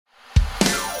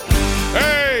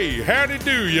howdy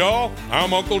do, y'all.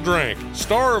 I'm Uncle Drank,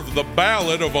 star of The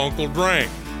Ballad of Uncle Drank.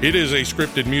 It is a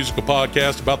scripted musical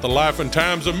podcast about the life and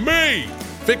times of me,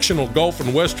 fictional golf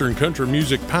and western country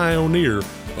music pioneer,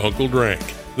 Uncle Drank.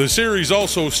 The series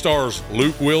also stars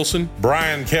Luke Wilson,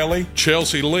 Brian Kelly,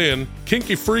 Chelsea Lynn,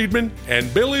 Kinky Friedman,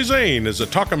 and Billy Zane as a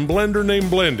talking blender named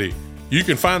Blendy. You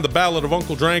can find The Ballad of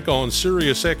Uncle Drank on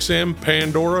SiriusXM,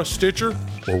 Pandora, Stitcher,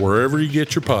 or wherever you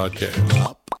get your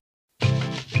podcasts.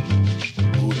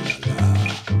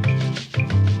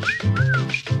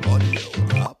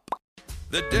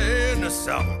 The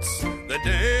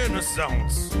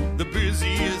Renaissance, the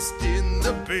busiest in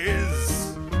the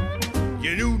biz.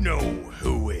 You know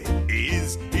who it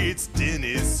is, it's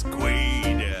Dennis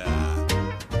Quaid.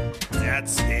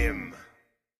 That's him.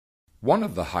 One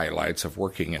of the highlights of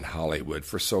working in Hollywood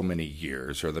for so many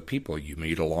years are the people you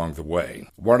meet along the way.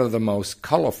 One of the most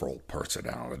colorful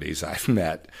personalities I've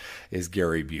met is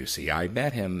Gary Busey. I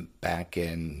met him back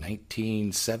in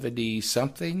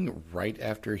 1970-something, right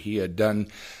after he had done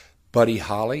Buddy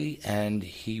Holly, and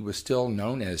he was still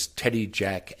known as Teddy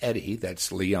Jack Eddy.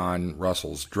 That's Leon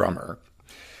Russell's drummer.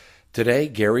 Today,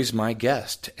 Gary's my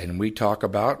guest, and we talk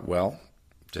about, well,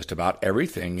 just about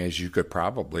everything, as you could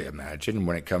probably imagine,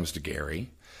 when it comes to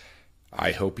Gary.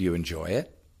 I hope you enjoy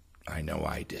it. I know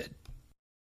I did.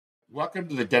 Welcome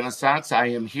to the Renaissance. I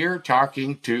am here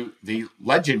talking to the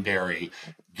legendary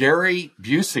Gary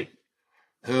Busey,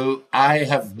 who I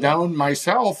have known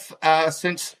myself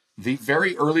since the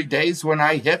very early days when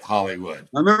I hit Hollywood.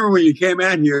 I remember when you came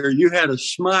out here, you had a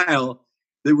smile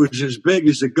that was as big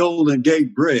as the Golden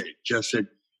Gate Bridge. I said,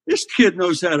 this kid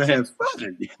knows how to have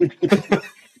fun.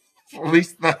 At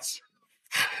least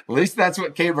that's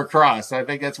what came across. I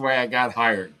think that's why I got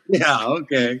hired. Yeah,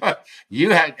 okay. You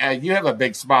have a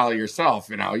big smile yourself.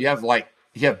 You know, you have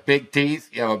big teeth,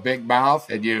 you have a big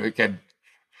mouth, and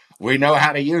we know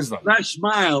how to use them. When I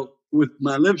smile with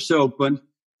my lips open,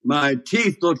 my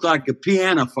teeth look like a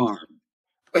piano farm.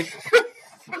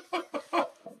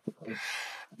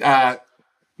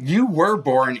 You were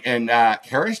born in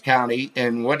Harris County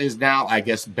in what is now, I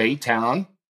guess, Baytown.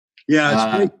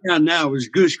 Yeah, it's Baytown now. It was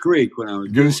Goose Creek when I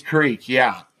was Goose Creek,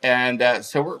 yeah. And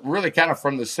so we're really kind of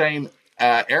from the same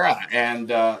era and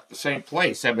the same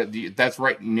place. But that's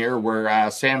right near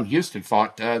where Sam Houston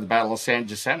fought the Battle of San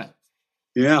Jacinto.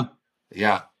 Yeah.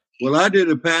 Yeah. Well, I did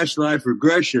a past life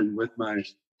regression with my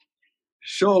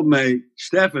soulmate,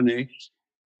 Stephanie,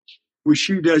 which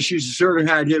she does. She's a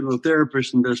certified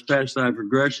hypnotherapist and does past life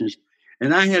regressions.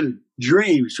 And I had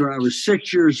dreams when I was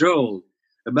 6 years old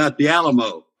about the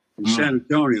Alamo in San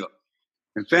Antonio,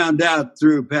 and found out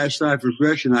through past life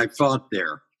regression I fought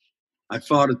there. I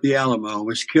fought at the Alamo and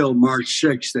was killed March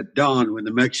 6th at dawn when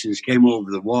the Mexicans came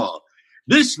over the wall.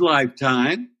 This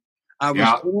lifetime, I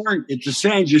was born at the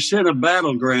San Jacinto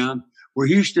battleground where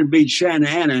Houston beat Santa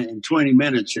Ana in 20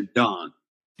 minutes at dawn.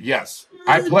 Yes.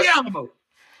 I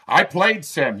played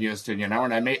Sam Houston, you know,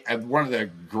 and I made one of the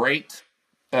great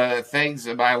things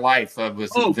in my life was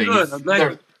good.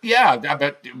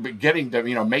 But getting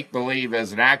to make believe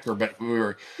as an actor. But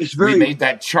we made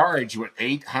that charge with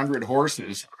 800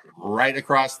 horses right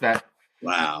across that.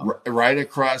 Wow! Right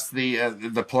across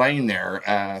the plain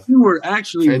there. You were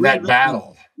actually in that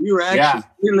battle. You were actually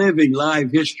reliving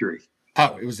live history.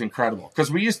 Oh, it was incredible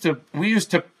because we used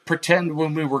to pretend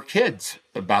when we were kids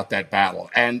about that battle,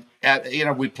 and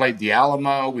we played the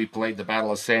Alamo, we played the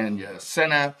Battle of San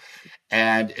Jacinto,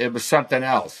 and it was something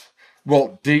else.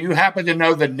 Well, do you happen to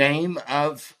know the name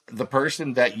of the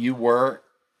person that you were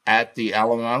at the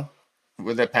Alamo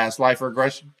with a past life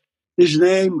regression? His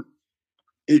name,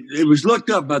 it was looked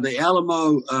up by the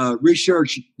Alamo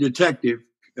research detective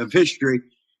of history,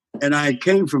 and I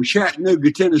came from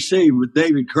Chattanooga, Tennessee with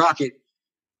David Crockett,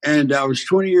 and I was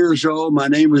 20 years old. My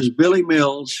name was Billy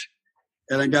Mills,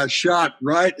 and I got shot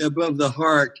right above the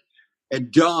heart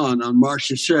at dawn on March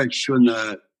the 6th when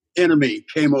the enemy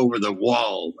came over the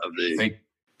wall of the... They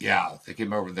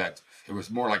came over that. It was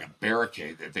more like a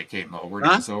barricade that they came over. And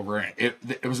Huh?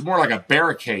 It was more like a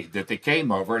barricade that they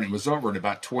came over, and it was over in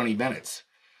about 20 minutes.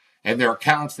 And there are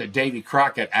accounts that Davy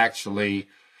Crockett actually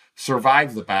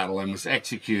survived the battle and was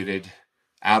executed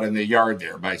out in the yard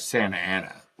there by Santa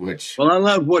Ana, which... Well, I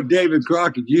love what David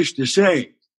Crockett used to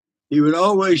say. He would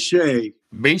always say...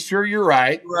 Be sure you're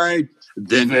right. Right.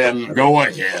 Then go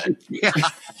ahead. Yeah.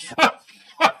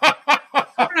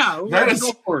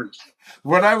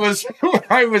 When I was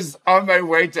on my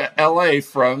way to L.A.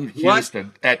 from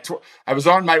Houston I was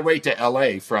on my way to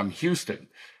L.A. from Houston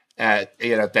at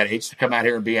that age to come out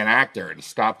here and be an actor, and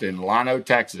stopped in Llano,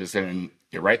 Texas, and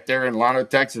right there in Llano,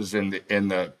 Texas, in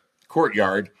the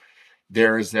courtyard,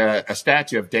 there's a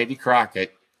statue of Davy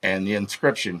Crockett and the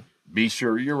inscription, "Be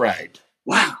sure you're right.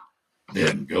 Wow.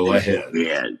 Then go ahead."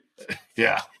 Yeah.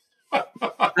 Yeah.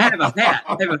 I have a hat.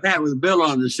 I have a hat with a bill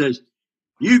on it that says,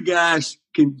 you guys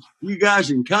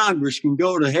in Congress can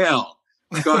go to hell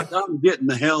because I'm getting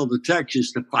the hell to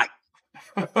Texas to fight.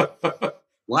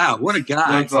 Wow, what a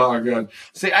guy. That's all good.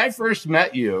 See, I first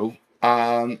met you.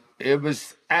 It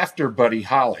was after Buddy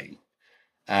Holly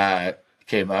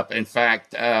came up. In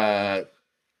fact, I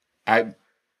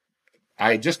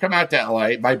had just come out to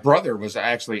LA. My brother was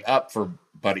actually up for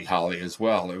Buddy Holly as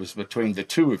well. It was between the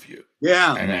two of you.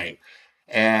 Yeah.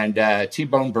 And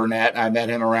T-Bone Burnett, I met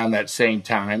him around that same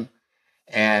time.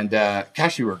 And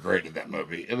gosh, you were great in that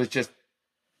movie. It was just...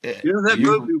 that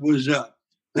movie was...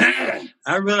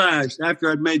 I realized after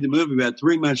I'd made the movie, about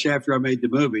 3 months after I made the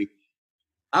movie,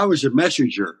 I was a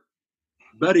messenger.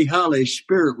 Buddy Holly's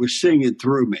spirit was singing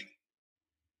through me.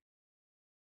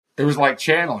 It was like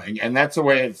channeling, and that's the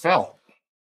way it felt.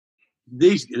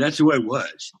 That's the way it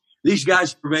was. These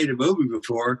guys have made a movie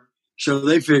before, so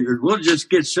they figured, we'll just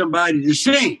get somebody to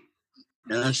sing.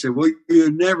 And I said, well,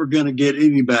 you're never going to get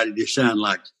anybody to sound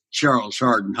like Charles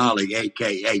Hardin Holly,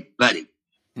 a.k.a. Buddy.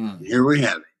 Here we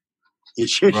have it.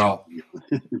 It's just, well,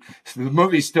 the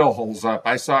movie still holds up.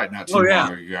 I saw it not too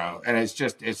long ago, and it's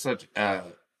such a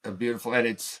beautiful, and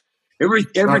it's every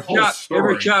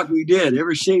shot we did,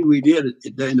 every scene we did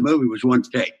in the movie was one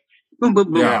take. Boom,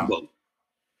 boom, boom, boom.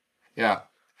 Yeah.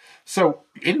 So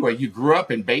anyway, you grew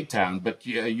up in Baytown, but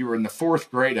you were in the 4th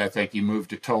grade. I think you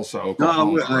moved to Tulsa,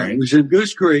 Oklahoma. No, I was in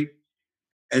Goose Creek,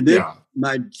 and then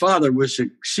my father was a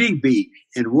Seabeat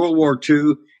in World War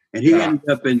II. And he ended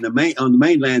up on the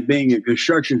mainland being a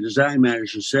construction design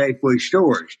manager for Safeway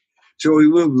stores. So we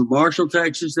moved to Marshall,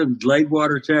 Texas, then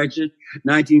Gladewater, Texas,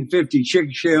 1950,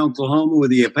 Chickasha, Oklahoma with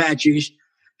the Apaches,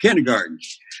 kindergarten.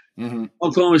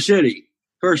 Oklahoma City,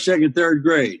 1st, 2nd, 3rd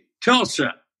grade.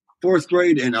 Tulsa, 4th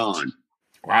grade and on.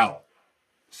 Wow.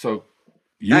 So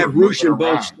I have roots in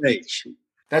both states.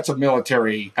 That's a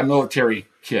military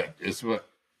kid is what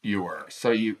you were.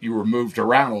 So you were moved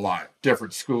around a lot,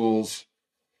 different schools.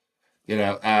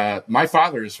 My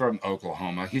father is from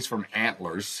Oklahoma. He's from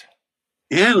Antlers.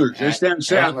 Antlers, that's down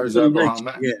south. Antlers,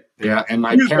 Oklahoma. Yeah. And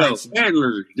my parents.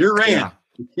 Antlers, Durant.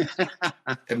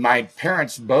 And my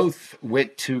parents both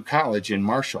went to college in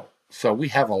Marshall. So we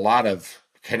have a lot of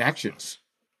connections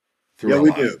through our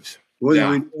lives. Do. Whether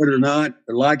we know it or not,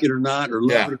 or like it or not, or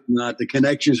love it or not, the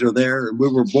connections are there, and we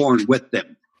were born with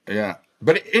them. Yeah.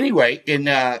 But anyway,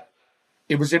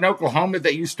 it was in Oklahoma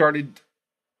that you started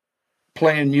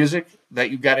playing music,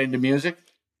 that you got into music?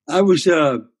 I was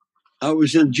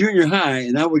in junior high,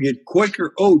 and I would get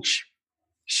Quaker Oats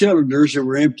cylinders that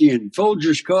were empty and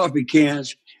Folgers coffee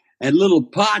cans and little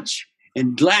pots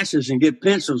and glasses and get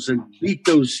pencils and beat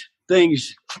those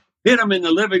things, hit them in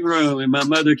the living room. And my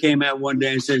mother came out one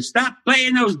day and said, stop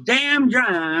playing those damn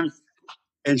drums.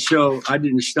 And so I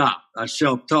didn't stop. I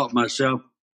self-taught myself,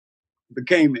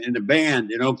 became in a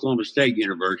band in Oklahoma State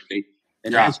University.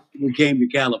 And that's when we came to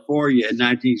California in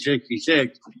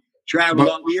 1966. Traveled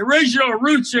on the original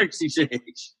Route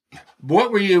 66.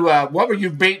 What were you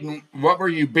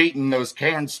beating those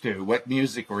cans to? What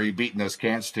music were you beating those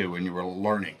cans to when you were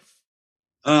learning?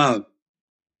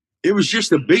 It was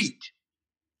just a beat,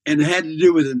 and it had to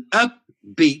do with an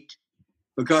upbeat,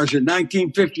 because in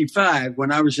 1955,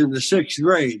 when I was in the 6th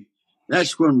grade,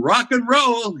 that's when rock and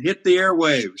roll hit the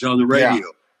airwaves on the radio.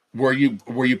 Yeah.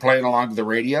 Were you playing along to the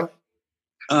radio?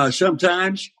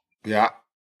 Sometimes. Yeah.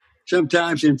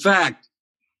 Sometimes. In fact,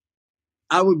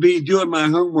 I would be doing my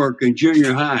homework in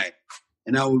junior high,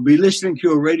 and I would be listening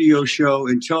to a radio show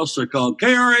in Tulsa called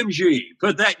KRMG.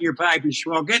 Put that in your pipe and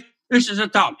smoke it. This is a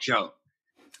talk show.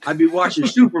 I'd be watching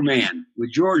Superman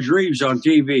with George Reeves on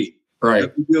TV. Right.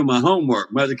 I'd be doing my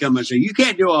homework. Mother come and say, you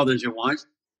can't do all this at once.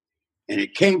 And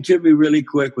it came to me really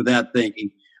quick without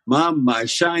thinking. Mom, my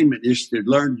assignment is to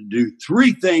learn to do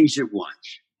 3 things at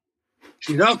once.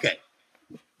 She said, okay.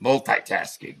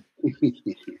 Multitasking.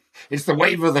 It's the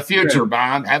wave of the future,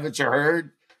 Mom. Haven't you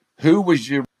heard? Who was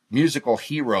your musical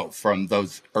hero from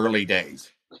those early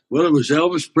days? Well, it was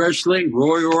Elvis Presley,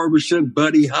 Roy Orbison,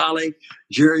 Buddy Holly,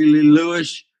 Jerry Lee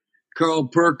Lewis, Carl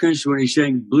Perkins when he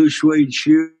sang Blue Suede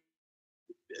Shoe,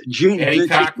 Eddie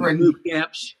Cochran, Blue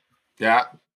Caps. Yeah.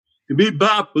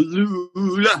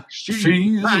 Be-bop-a-loo-la, she's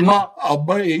my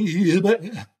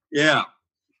baby. Yeah.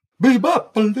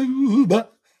 Be-bop-a-loo-ba.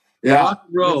 Yeah. Rock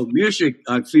and roll music,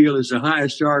 I feel, is the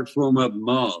highest art form of them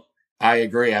all. I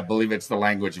agree. I believe it's the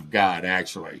language of God,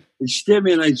 actually. It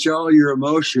stimulates all your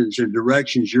emotions in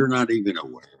directions you're not even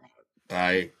aware of.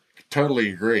 I totally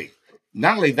agree.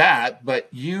 Not only that, but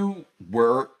you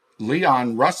were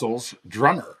Leon Russell's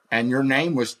drummer and your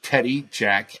name was Teddy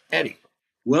Jack Eddie.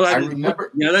 Well, I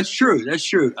remember. Yeah, that's true. That's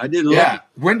true. I did a lot. Yeah.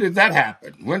 When did that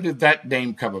happen? When did that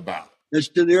name come about? That's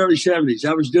in the early 70s.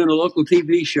 I was doing a local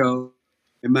TV show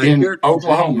in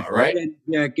Oklahoma, right? Teddy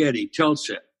Jack Eddie,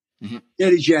 Tulsa. Mm-hmm.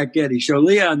 Teddy Jack Eddie. So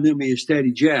Leon knew me as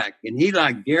Teddy Jack, and he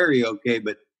liked Gary okay,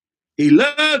 but he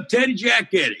loved Teddy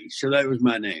Jack Eddie, so that was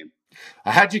my name.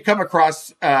 How'd you come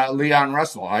across Leon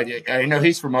Russell? I know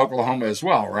he's from Oklahoma as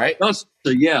well, right? Tulsa,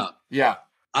 yeah. Yeah.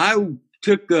 I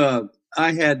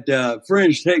had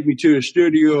friends take me to a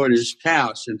studio at his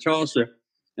house in Tulsa,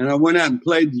 and I went out and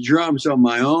played the drums on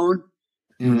my own.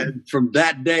 Mm-hmm. And from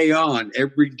that day on,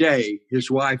 every day, his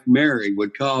wife, Mary,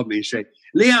 would call me and say,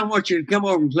 Leon, I want you to come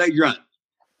over and play drums.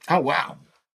 Oh, wow.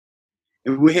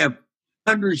 And we have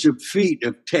hundreds of feet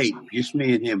of tape, just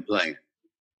me and him playing.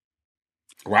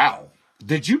 Wow.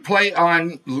 Did you play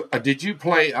on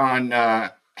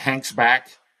Hank's Back,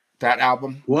 that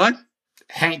album? What?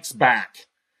 Hank's Back.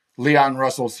 Leon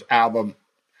Russell's album,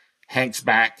 Hank's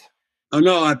Back. Oh,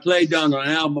 no, I played on an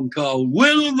album called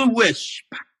Will-O-the-Wisp.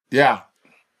 Yeah.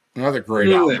 Another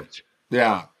great album.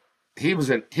 Yeah. He was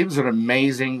an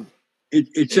amazing.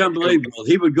 It's unbelievable.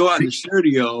 He would go out in the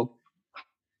studio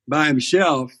by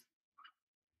himself,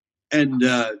 and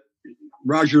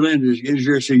Roger Lynn is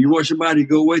there. Said, "You want somebody to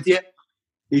go with you?"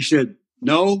 He said,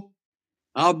 "No,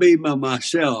 I'll be by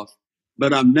myself,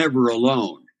 but I'm never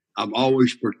alone. I'm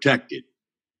always protected."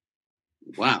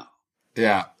 Wow.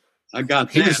 Yeah. I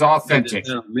got that. He was authentic.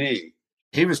 Me.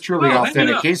 He was truly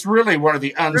authentic. He's really one of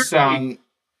the unsung.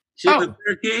 The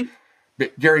turkey?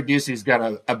 Gary Busey's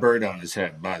got a bird on his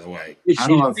head, by the way. I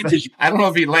don't know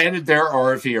if he landed there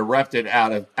or if he erupted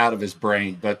out of his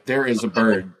brain, but there is a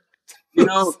bird.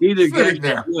 Either good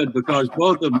or good, because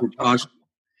both of them were possible.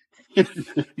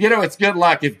 It's good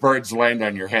luck if birds land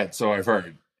on your head, so I've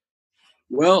heard.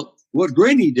 Well, what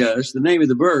Greeny does, the name of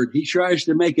the bird, he tries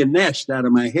to make a nest out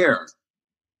of my hair.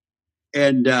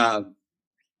 And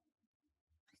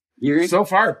so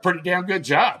far, pretty damn good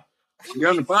job.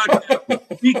 You're on the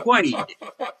podcast. Be quiet.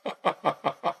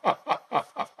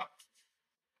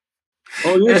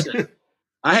 Oh, listen.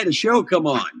 I had a show come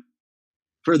on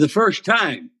for the first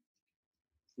time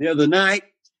the other night.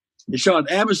 It's on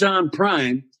Amazon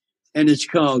Prime, and it's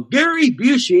called Gary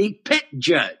Busey, Pet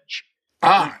Judge.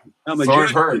 I'm a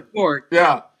judge in court.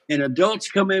 Yeah. And adults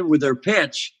come in with their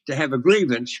pets to have a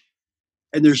grievance.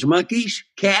 And there's monkeys,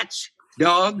 cats,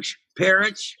 dogs,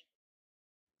 parrots.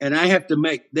 And I have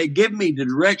to they give me the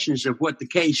directions of what the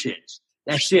case is.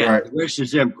 That's it. Right. The rest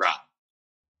is improv.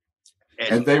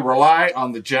 And they rely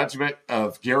on the judgment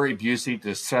of Gary Busey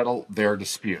to settle their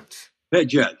disputes. Pet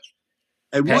judge.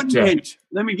 And man,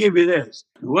 let me give you this.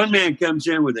 One man comes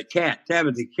in with a cat,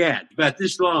 Tabitha cat, about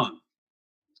this long.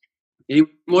 And he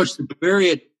wants to bury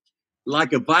it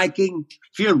like a Viking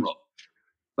funeral.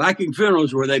 Viking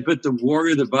funerals where they put the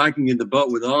warrior, the Viking, in the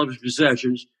boat with all of his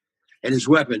possessions and his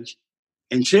weapons,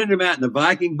 and send him out in the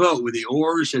Viking boat with the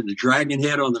oars and the dragon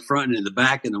head on the front and in the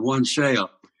back and the one sail.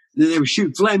 And then they would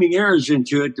shoot flaming arrows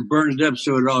into it to burn it up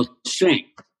so it all sink.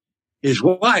 His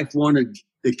wife wanted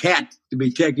the cat to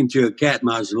be taken to a cat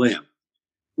mausoleum.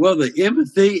 Well, the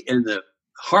empathy and the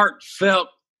heartfelt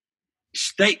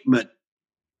statement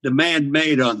the man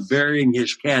made on burying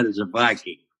his cat as a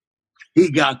Viking, he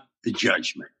got the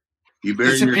judgment.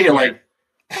 It's appealing.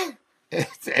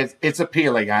 It's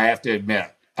appealing, I have to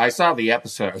admit. I saw the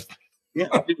episode. Yeah,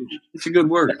 it's a good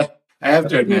word. I have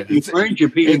to admit, it's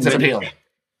appealing.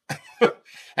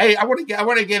 Hey, I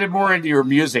want to get more into your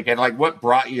music and like what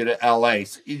brought you to LA.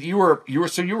 You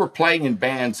were playing in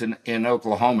bands in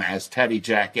Oklahoma as Teddy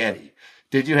Jack Eddie.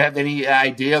 Did you have any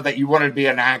idea that you wanted to be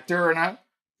an actor or not?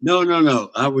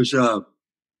 No. I was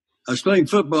playing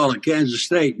football at Kansas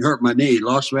State and hurt my knee,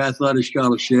 lost my athletic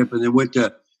scholarship, and then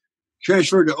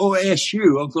transferred to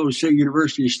OSU, Oklahoma State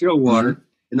University in Stillwater,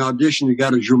 and auditioned and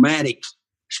got a dramatic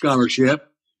scholarship.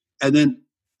 And then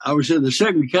I was in the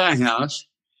Sigma Chi house.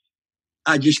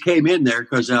 I just came in there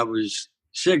because I was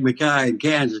Sigma Chi in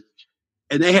Kansas,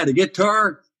 and they had a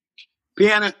guitar,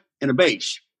 piano, and a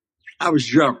bass. I was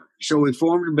a drummer. So we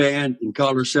formed a band and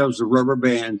called ourselves the Rubber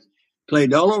Band,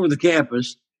 played all over the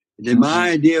campus. And then my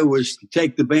idea was to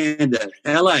take the band to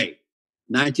L.A.,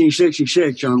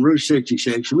 1966 on Route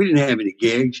 66. We didn't have any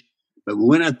gigs, but we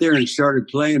went out there and started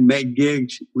playing, made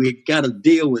gigs. We got a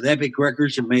deal with Epic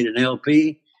Records and made an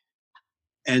LP.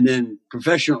 And then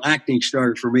professional acting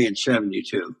started for me in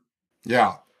 72.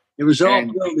 Yeah. It was all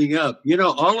building up.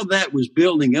 All of that was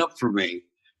building up for me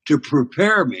to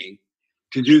prepare me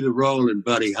to do the role in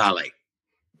Buddy Holly.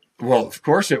 Well, of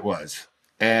course it was.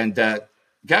 And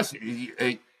Gus, you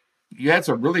had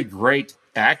some really great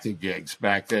acting gigs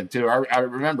back then too. I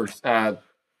remember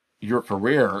your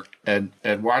career and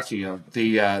watching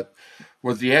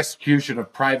was the execution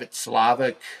of Private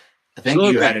Slavic. I think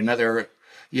you had another.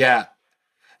 Yeah,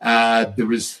 there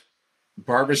was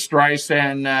Barbara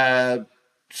Streisand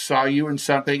saw you in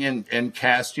something and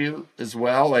cast you as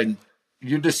well, and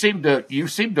you just seemed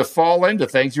to fall into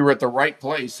things. You were at the right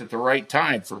place at the right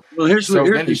time for here's many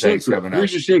the things secret. coming up.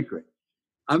 Here's the secret.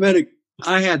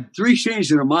 I had 3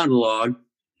 scenes in a monologue,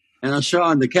 and I saw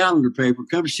on the calendar paper,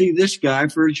 come see this guy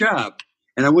for a job.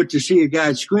 And I went to see a guy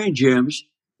at Screen Gems,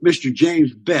 Mr.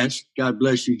 James Best, God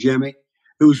bless you, Jimmy,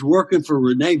 who was working for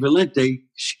Rene Valente,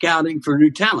 scouting for new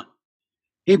talent.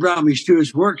 He brought me to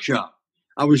his workshop.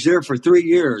 I was there for 3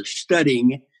 years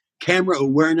studying camera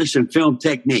awareness and film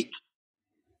technique.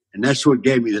 And that's what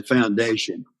gave me the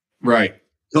foundation. Right.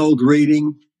 Cold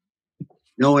reading,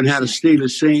 knowing how to steal a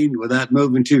scene without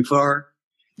moving too far.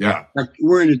 Yeah. Like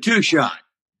we're in a 2-shot.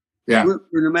 Yeah. We're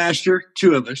the master,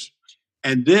 2 of us.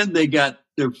 And then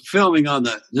they're filming on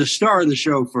the star of the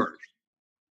show first.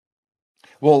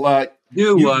 Well,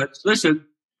 listen,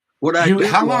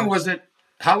 how long was it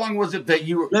that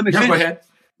you, let me go ahead.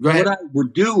 What I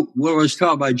would do, what was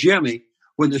taught by Jimmy,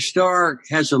 when the star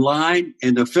has a line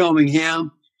and they're filming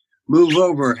him, move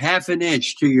over half an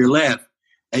inch to your left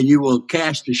and you will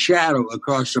cast a shadow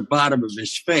across the bottom of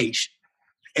his face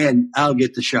and I'll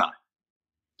get the shot.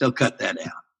 They'll cut that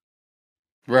out.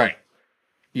 Right.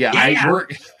 Yeah.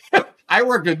 I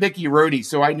worked with Mickey Rooney,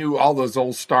 so I knew all those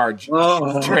old star tricks.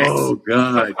 Oh,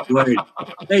 God. Wait.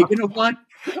 Hey, you know what?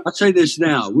 I'll say this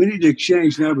now. We need to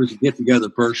exchange numbers and get together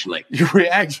personally.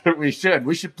 We should.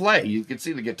 We should play. You can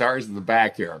see the guitars in the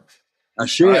back here. I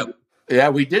see it. Yeah,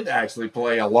 we did actually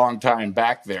play a long time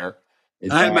back there.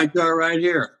 I have my guitar right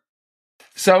here.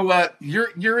 So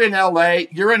you're in LA.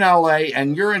 You're in LA,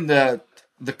 and you're in the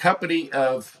company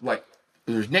of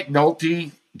there's Nick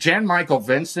Nolte, Jan Michael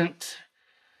Vincent,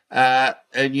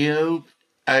 and you,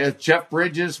 Jeff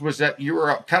Bridges. Was that you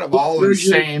were kind of all in the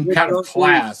same kind of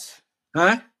class?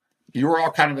 Huh? You were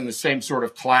all kind of in the same sort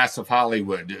of class of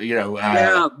Hollywood, yeah, it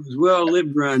was well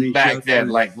lived around each back other. then,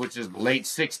 which is late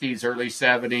 '60s, early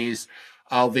 '70s.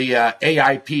 All the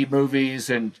AIP movies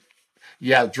and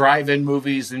drive-in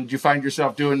movies. And did you find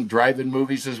yourself doing drive-in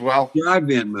movies as well?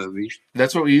 Drive-in movies.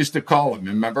 That's what we used to call them.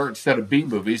 Remember, instead of B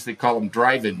movies, they call them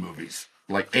drive-in movies.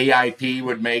 Like AIP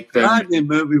would make them. Drive-in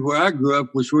movie where I grew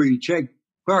up was where you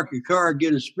park your car,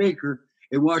 get a speaker,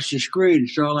 and watch the screen.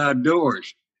 It's all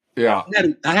outdoors. Yeah.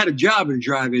 I had a job in a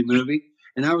drive-in movie,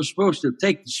 and I was supposed to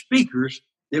take the speakers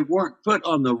that weren't put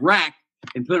on the rack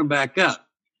and put them back up.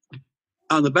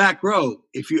 On the back row,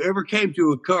 if you ever came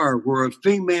to a car where a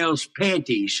female's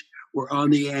panties were on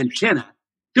the antenna,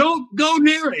 don't go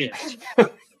near it.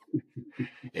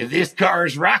 If this car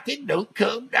is rocking, don't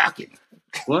come knocking.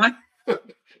 What?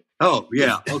 Oh,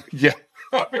 yeah. Okay. Yeah.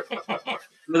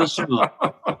 Another song.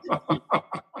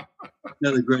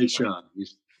 Another great song.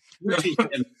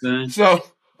 So,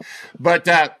 but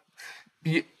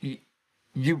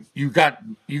you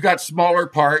got smaller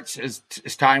parts as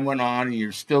time went on, and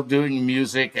you're still doing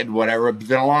music and whatever. But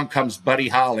then along comes Buddy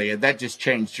Holly, and that just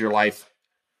changed your life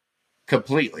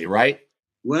completely, right?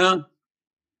 Well,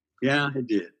 yeah, it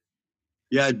did.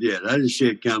 Yeah, it did. I didn't see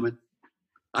it coming.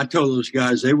 I told those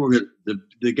guys they were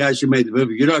the guys who made the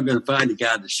movie, you're not going to find a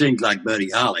guy that sings like Buddy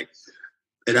Holly.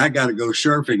 And I got to go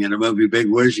surfing in a movie, Big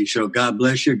Wizzy. So God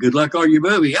bless you. Good luck on your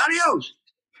movie. Adios.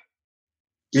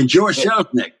 And George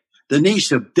Selznick, the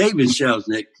niece of David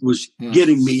Selznick, was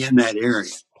getting me in that area.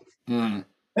 Mm.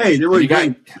 Hey, there were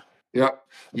great.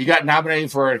 You got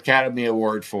nominated for an Academy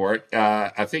Award for it.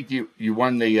 I think you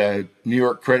won the New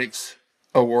York Critics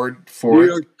Award for New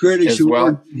York Critics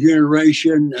Award, well.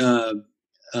 Generation,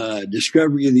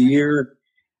 Discovery of the Year.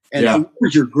 And the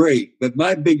awards are great, but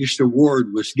my biggest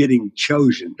award was getting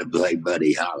chosen to play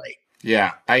Buddy Holly.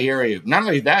 Yeah, I hear you. Not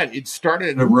only that, it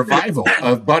started a revival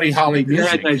of Buddy Holly music. You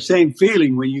had that same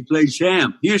feeling when you played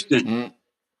Sam Houston.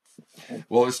 Mm-hmm.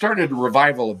 Well, it started a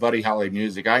revival of Buddy Holly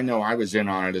music. I know I was in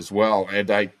on it as well,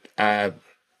 and I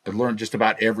learned just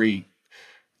about every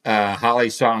Holly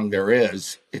song there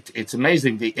is. It's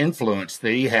amazing the influence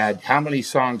that he had, how many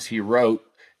songs he wrote,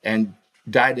 and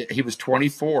died. He was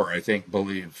 24, I think,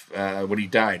 when he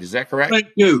died. Is that correct?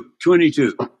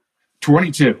 22.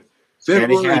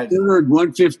 February 3rd,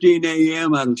 1:15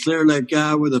 a.m. out of Clear Lake,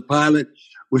 Iowa. The pilot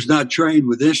was not trained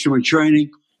with instrument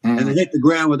training, and it hit the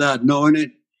ground without knowing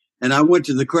it. And I went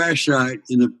to the crash site,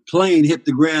 and the plane hit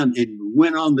the ground and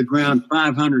went on the ground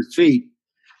 500 feet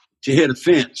to hit a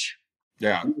fence.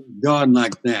 Yeah, gone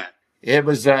like that. It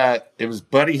was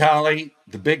Buddy Holly,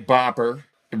 the Big Bopper,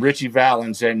 Richie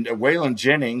Valens and Waylon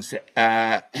Jennings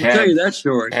I'll tell you that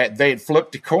story. they had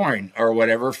flipped a coin or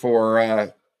whatever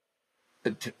for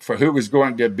who was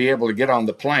going to be able to get on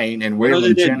the plane, and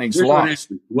Waylon Jennings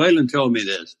lost. Waylon told me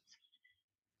this.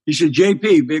 He said,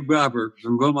 JP, Big Robert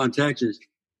from Beaumont, Texas,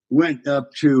 went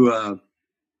up to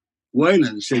Waylon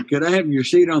and said, could I have your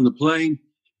seat on the plane?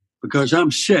 Because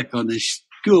I'm sick on these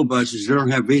school buses that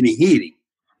don't have any heating.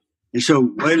 And so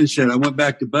Waylon said, I went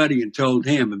back to Buddy and told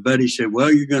him. And Buddy said, well,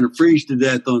 you're going to freeze to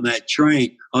death on that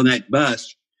train, on that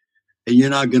bus, and you're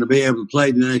not going to be able to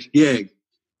play the next gig.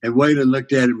 And Waylon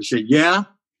looked at him and said, yeah,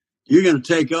 you're going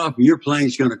to take off and your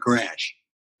plane's going to crash.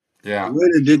 Yeah. And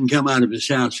Waylon didn't come out of his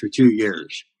house for 2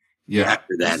 years. Yeah.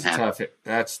 After that happened.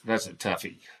 That's a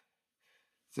toughie.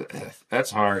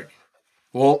 That's hard.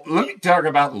 Well, let me talk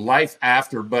about life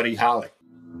after Buddy Holly.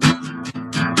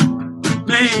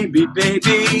 Baby,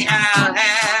 baby, I'll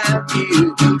have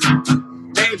you.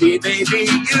 Baby, baby,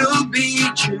 you'll be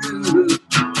true.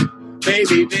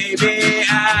 Baby, baby,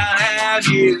 I'll have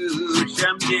you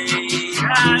someday.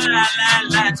 La, la, la,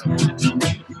 la.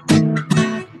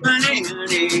 Honey,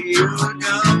 honey, you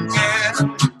don't care.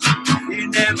 You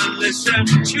never listen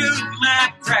to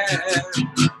my prayer.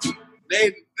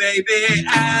 Baby, baby,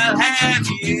 I'll have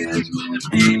you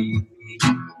someday.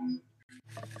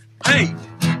 Hey!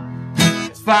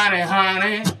 Funny,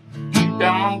 honey, you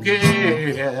don't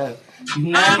care.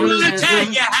 I'm gonna tell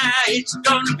you how it's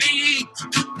gonna be.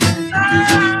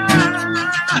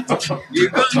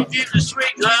 You're gonna give the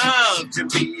sweet love to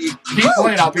me. Keep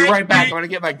playing, I'll be right back. I'm gonna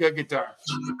get my good guitar.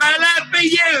 My love for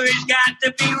you has got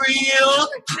to be real.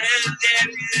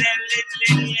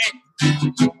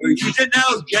 For you to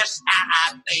know just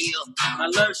how I feel. My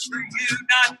love's for you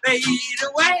not fade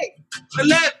away. My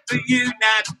love for you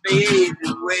not fade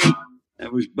away.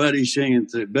 That was Buddy singing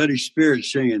through, Buddy's spirit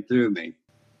singing through me.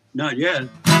 Not yet.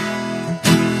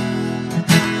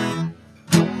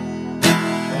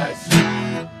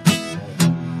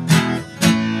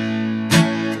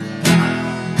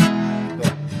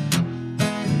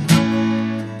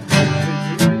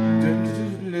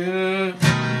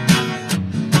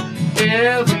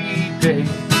 Every day,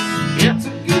 it's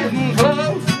getting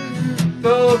closer,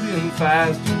 going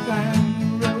faster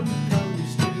than the roller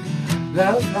coaster.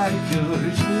 Love like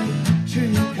yours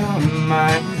should come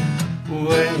my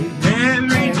way.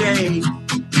 Every day,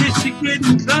 it's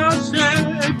getting closer,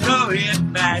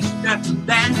 going faster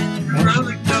than the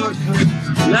roller coaster.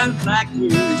 Love like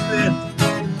yours will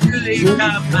really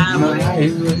come my way.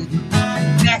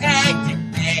 Hey,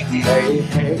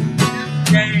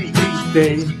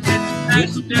 hey,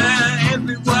 Faster,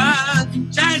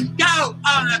 everyone, just go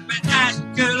on up and ask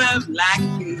your love like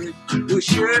you will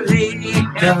surely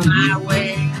come my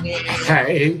way.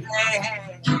 hey.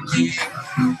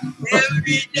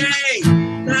 Every day,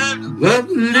 Love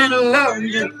a little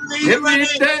longer every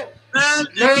day. Love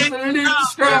a little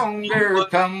stronger,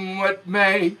 come what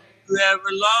may.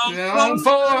 Whoever Long longs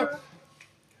for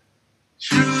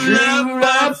true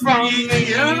love from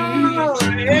me. Oh,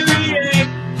 every day.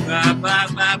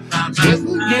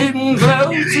 it's getting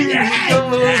closer,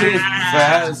 going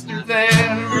faster than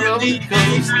a roller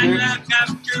coaster.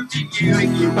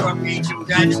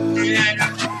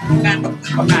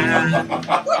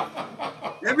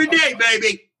 Every day,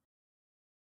 baby.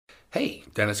 Hey,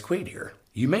 Dennis Quaid here.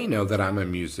 You may know that I'm a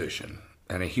musician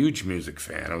and a huge music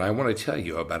fan, and I want to tell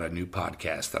you about a new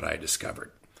podcast that I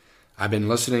discovered. I've been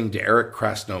listening to Eric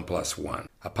Krasno Plus One,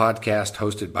 a podcast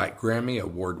hosted by Grammy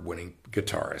Award-winning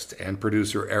guitarist and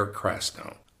producer Eric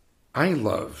Krasno. I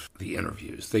love the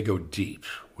interviews. They go deep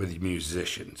with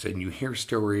musicians, and you hear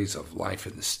stories of life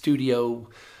in the studio,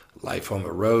 life on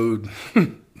the road.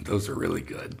 Those are really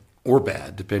good, or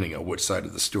bad, depending on which side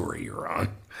of the story you're on.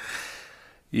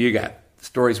 You got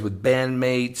stories with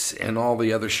bandmates and all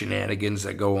the other shenanigans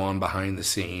that go on behind the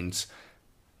scenes.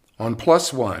 On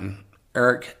Plus One,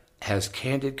 Eric has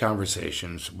candid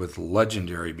conversations with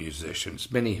legendary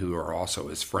musicians, many who are also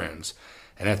his friends.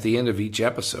 And at the end of each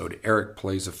episode, Eric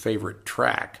plays a favorite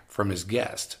track from his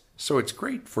guest. So it's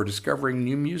great for discovering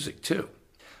new music, too.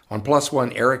 On Plus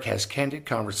One, Eric has candid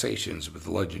conversations with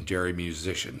legendary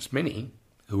musicians, many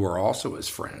who are also his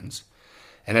friends.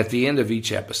 And at the end of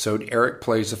each episode, Eric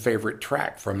plays a favorite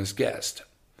track from his guest.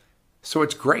 So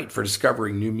it's great for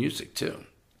discovering new music, too.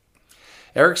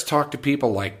 Eric's talked to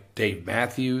people like Dave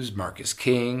Matthews, Marcus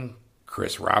King,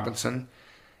 Chris Robinson,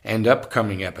 and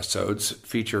upcoming episodes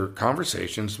feature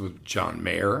conversations with John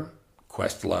Mayer,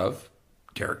 Questlove,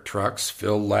 Derek Trucks,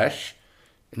 Phil Lesh,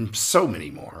 and so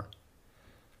many more.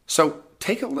 So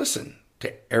take a listen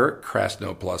to Eric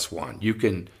Krasno Plus One. You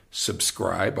can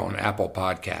subscribe on Apple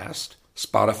Podcast,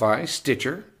 Spotify,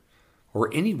 Stitcher,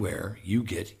 or anywhere you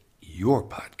get your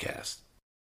podcasts.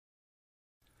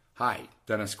 Hi,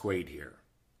 Dennis Quaid here.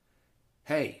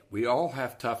 Hey, we all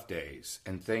have tough days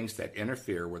and things that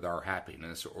interfere with our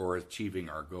happiness or achieving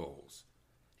our goals.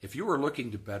 If you are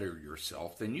looking to better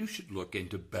yourself, then you should look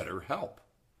into BetterHelp.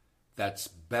 That's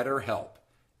BetterHelp,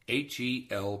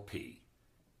 H-E-L-P.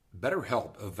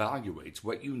 BetterHelp evaluates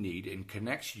what you need and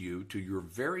connects you to your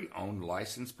very own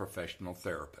licensed professional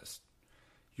therapist.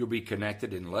 You'll be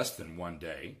connected in less than one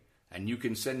day, and you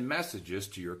can send messages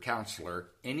to your counselor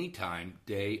anytime,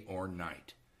 day or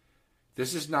night.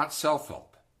 This is not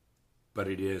self-help, but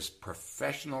it is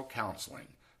professional counseling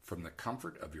from the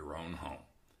comfort of your own home.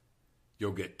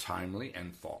 You'll get timely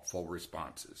and thoughtful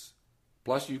responses.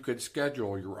 Plus, you could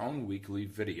schedule your own weekly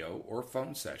video or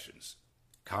phone sessions.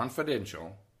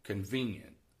 Confidential,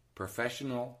 convenient,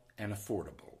 professional, and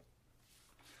affordable.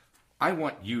 I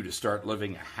want you to start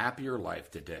living a happier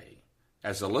life today.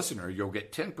 As a listener, you'll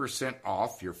get 10%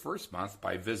 off your first month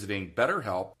by visiting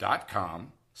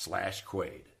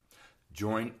betterhelp.com/Quaid.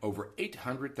 Join over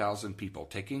 800,000 people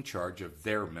taking charge of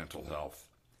their mental health.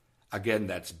 Again,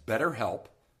 that's BetterHelp,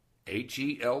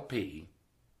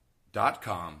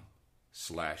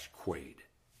 HELP.com/Quaid.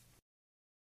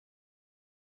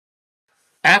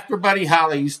 After Buddy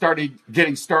Holly, you started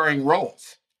getting starring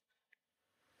roles.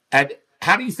 And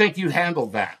how do you think you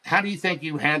handled that? How do you think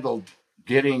you handled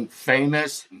getting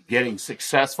famous, getting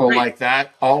successful like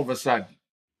that all of a sudden?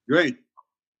 Great.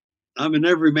 I'm an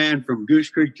everyman from Goose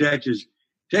Creek, Texas.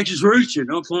 Texas roots and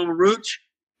Oklahoma roots.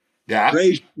 Yeah.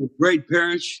 Raised with great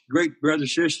parents, great brother,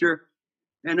 sister.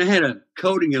 And I had a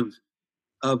coating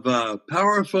of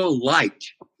powerful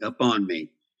light upon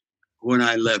me when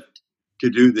I left to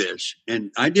do this.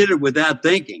 And I did it without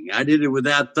thinking. I did it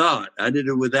without thought. I did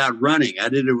it without running. I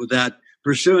did it without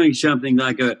pursuing something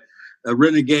like a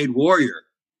renegade warrior.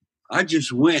 I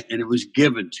just went and it was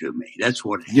given to me. That's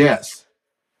what happened.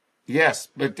 Yes.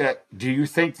 But do you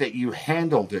think that you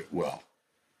handled it well?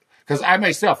 Because I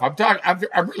myself, I'm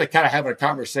really kind of having a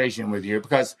conversation with you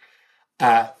because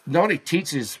nobody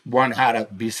teaches one how to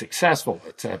be successful,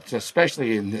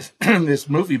 especially in this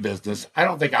movie business. I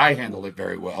don't think I handled it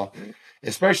very well,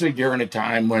 especially during a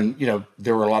time when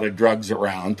there were a lot of drugs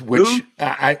around. Which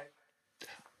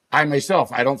I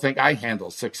myself, I don't think I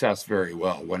handled success very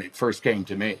well when it first came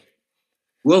to me.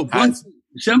 Well,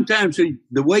 sometimes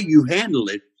the way you handle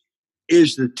it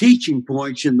is the teaching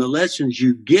points and the lessons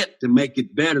you get to make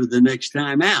it better the next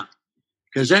time out.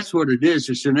 Because that's what it is.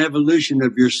 It's an evolution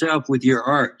of yourself with your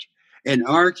art. And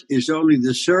art is only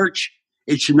the search.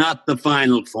 It's not the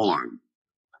final form.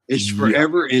 It's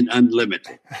forever and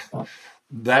unlimited.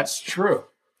 That's true.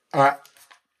 But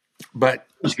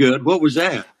that's good. What was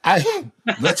that?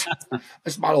 That's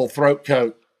my little throat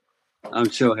coat. I'm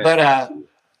so happy. But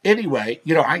anyway,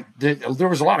 there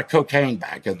was a lot of cocaine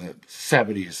back in the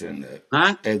 70s and the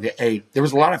 80s. There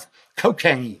was a lot of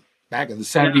cocaine back in the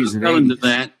 70s and 80s.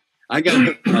 That. I got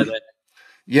hit by that.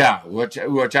 Yeah,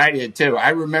 which I did too. I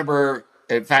remember,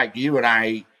 in fact, you and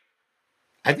I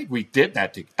think we did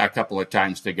that a couple of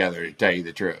times together, to tell you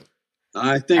the truth.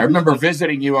 I remember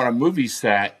visiting you on a movie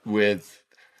set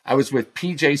I was with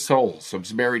PJ Souls. I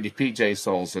was married to PJ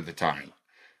Souls at the time.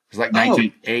 It was like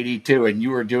 1982, and you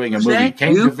were doing a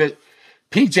movie.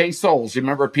 PJ Souls. You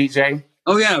remember PJ?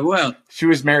 Oh, yeah, well. She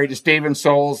was married to Steven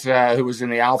Souls, who was in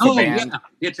the Alpha Band.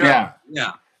 Yeah.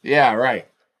 Yeah, right.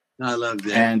 I love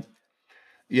that. And,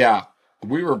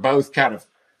 we were both kind of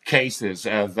cases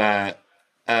of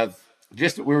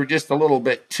we were just a little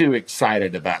bit too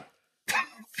excited about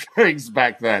things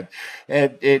back then.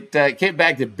 And it came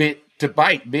back to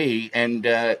bite me, and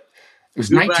it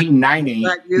was 1990.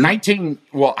 I'm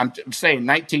saying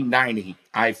 1990.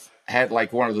 I had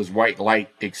like one of those white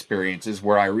light experiences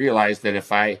where I realized that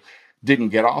if I didn't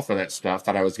get off of that stuff,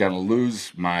 that I was going to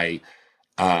lose my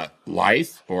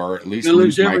life, or at least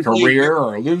lose my career,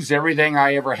 or lose everything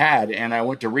I ever had. And I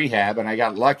went to rehab, and I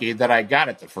got lucky that I got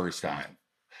it the first time.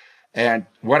 And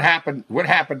what happened? What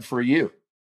happened for you?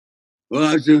 Well,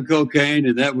 I was doing cocaine,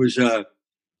 and that was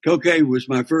cocaine was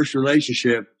my first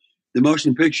relationship. The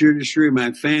motion picture industry in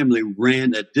my family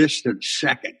ran a distant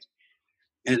second,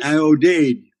 and I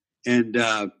OD'd. And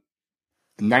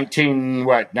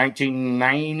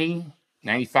 1990,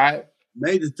 95?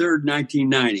 May the 3rd,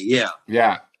 1990.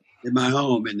 Yeah. In my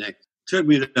home. And they took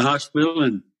me to the hospital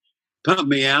and pumped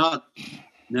me out.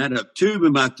 And I had a tube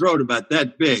in my throat about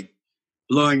that big,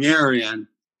 blowing air in.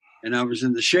 And I was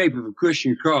in the shape of a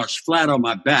Christian cross, flat on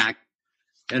my back.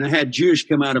 And I had juice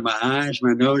come out of my eyes,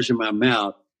 my nose, and my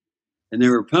mouth. And they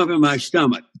were pumping my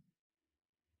stomach.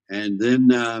 And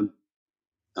then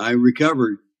I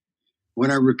recovered. When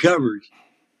I recovered,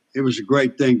 it was a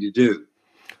great thing to do.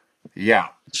 Yeah.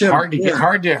 So, hard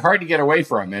to get away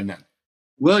from, isn't it?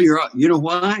 Well, you know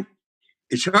why?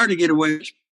 It's hard to get away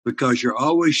because you're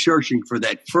always searching for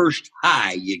that first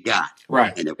high you got.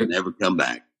 Right. And it will never come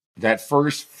back. That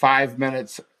first 5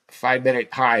 minute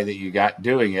high that you got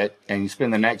doing it, and you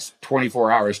spend the next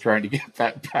 24 hours trying to get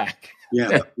that back.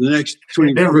 Yeah. The next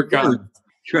 24 never comes.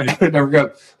 Right. Never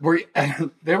goes.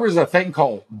 There was a thing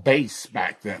called base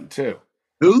back then, too.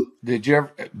 Who? Did you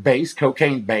ever base,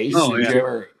 cocaine base? Oh, did yeah. you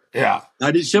ever? Yeah.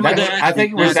 I did some of that. I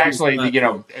think it was actually,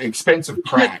 expensive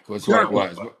crack was what it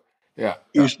was. Yeah.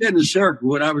 You sit in a circle.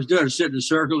 What I was doing is sit in a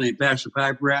circle and you pass the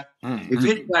piper out. Mm-hmm. If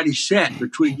anybody sat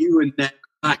between you and that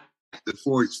pipe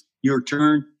before it's your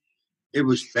turn, it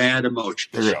was bad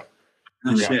emotions. Yeah.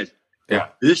 I said, yeah.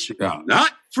 This is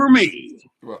not for me.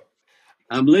 Well,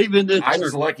 I'm leaving this I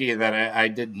was circle. lucky that I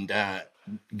didn't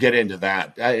get into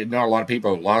that. I know a lot of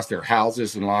people lost their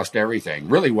houses and lost everything.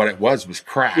 Really, what it was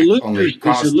crack. It was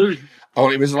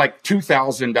like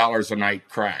 $2,000 a night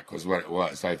crack was what it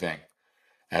was, I think,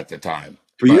 at the time.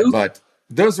 But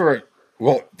those were,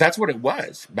 that's what it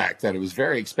was back then. It was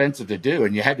very expensive to do,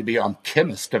 and you had to be on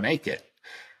chemist to make it.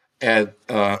 And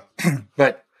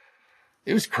but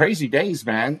it was crazy days,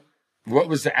 man. What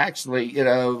was actually,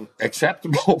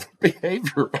 acceptable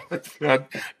behavior? I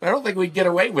don't think we'd get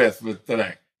away with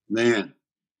today. Man.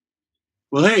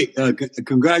 Well, hey,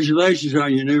 congratulations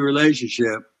on your new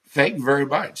relationship. Thank you very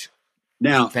much.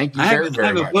 Now, thank you I very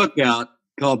have much. a book out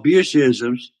called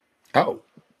Buseyisms. Oh,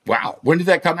 wow. When did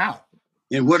that come out?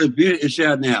 And it's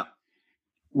out now.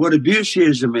 What a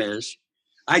Buseyism is,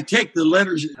 I take the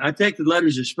letters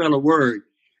that spell a word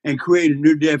and create a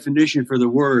new definition for the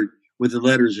word with the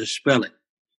letters that spell it.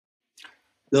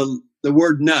 The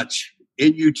word nuts,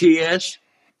 N-U-T-S,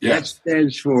 yes. That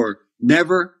stands for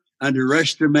never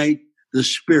underestimate the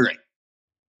spirit.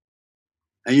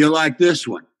 And you'll like this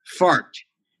one, fart,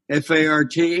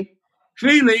 F-A-R-T,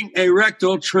 feeling a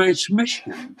rectal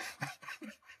transmission.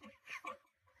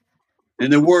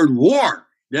 And the word war,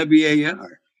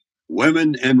 W-A-R,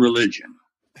 women and religion.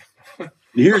 And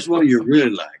here's one you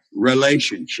really like,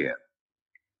 relationship,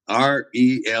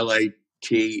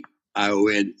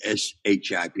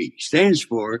 R-E-L-A-T-I-O-N-S-H-I-P, stands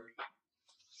for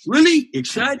really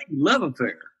exciting love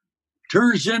affair.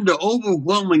 Turns into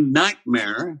overwhelming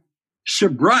nightmare.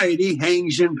 Sobriety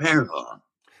hangs in peril.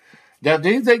 Now, do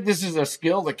you think this is a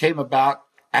skill that came about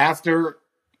after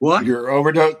your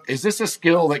overdose? Is this a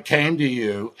skill that came to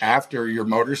you after your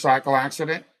motorcycle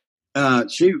accident?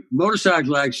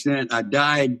 Motorcycle accident, I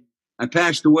died. I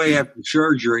passed away after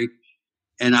surgery,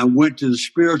 and I went to the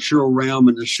spiritual realm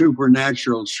and the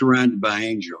supernatural surrounded by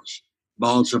angels,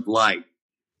 balls of light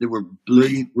that were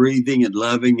breathing and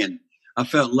loving. And I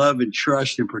felt love and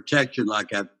trust and protection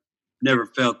like I've never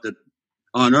felt it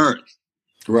on earth.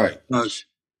 Right. Because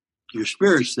your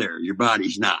spirit's there, your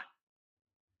body's not.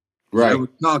 Right. I was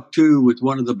talked to with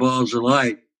one of the balls of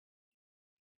light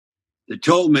that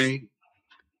told me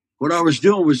what I was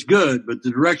doing was good, but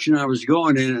the direction I was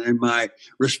going in and my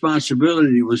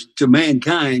responsibility was to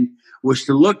mankind was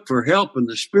to look for help in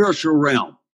the spiritual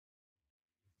realm.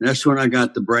 And that's when I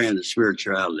got the brand of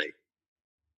spirituality.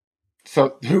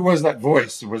 So who was that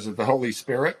voice? Was it the Holy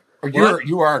Spirit? Or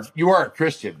you are a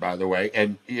Christian, by the way,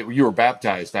 and you were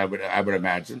baptized, I would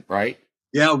imagine, right?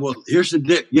 Yeah, well, yes,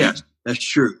 that's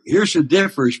true. Here's the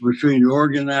difference between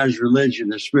organized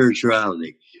religion and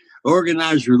spirituality.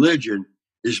 Organized religion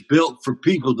is built for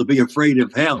people to be afraid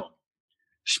of hell.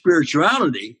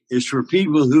 Spirituality is for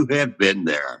people who have been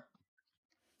there.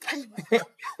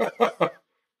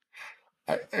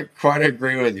 I quite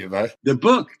agree with you, bud. The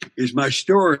book is my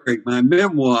story, my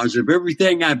memoirs of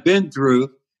everything I've been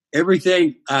through,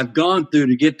 everything I've gone through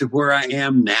to get to where I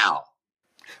am now.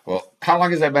 Well, how long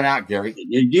has that been out, Gary?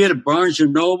 You get at Barnes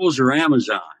and Nobles or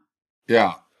Amazon.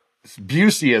 Yeah. It's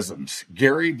Buseyisms,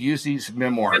 Gary Busey's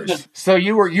memoirs. So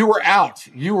you were out,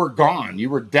 you were gone,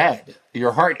 you were dead.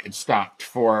 Your heart had stopped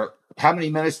for how many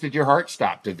minutes did your heart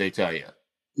stop? Did they tell you?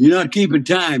 You're not keeping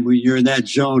time when you're in that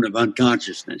zone of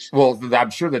unconsciousness. Well, I'm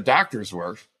sure the doctors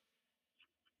were.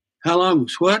 How long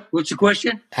was what? What's the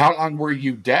question? How long were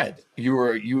you dead?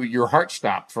 Your heart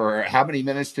stopped for how many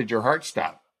minutes did your heart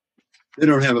stop? They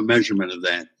don't have a measurement of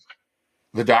that.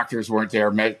 The doctors weren't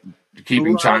there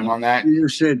keeping time on that? You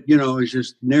said, it's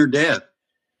just near death.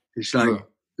 It's like,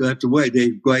 you have to wait.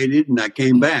 They waited and I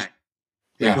came back.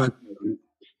 Yeah.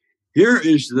 Here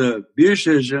is the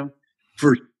Buseyism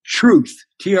for truth.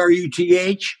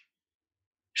 T-R-U-T-H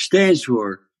stands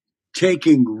for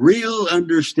taking real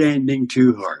understanding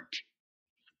to heart.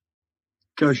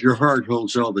 Because your heart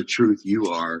holds all the truth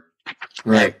you are,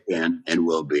 right, can and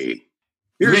will be.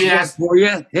 Here's one for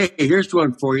you. Hey, here's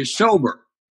one for you. Sober.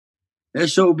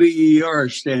 SOBER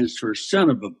stands for son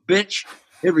of a bitch.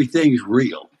 Everything's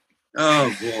real.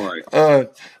 Oh, boy.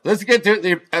 Let's get to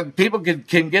the people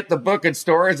can get the book in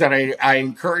stores, and I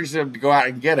encourage them to go out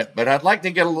and get it. But I'd like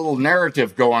to get a little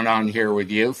narrative going on here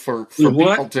with you for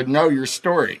people to know your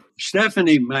story.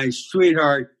 Stephanie, my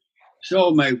sweetheart,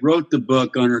 soulmate, wrote the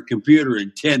book on her computer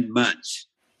in 10 months.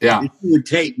 Yeah. And she would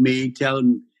tape me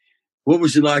telling what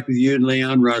was it like with you and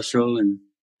Leon Russell and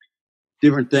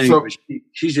different things. So, but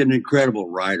she's an incredible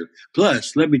writer.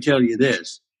 Plus, let me tell you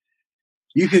this.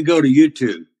 You can go to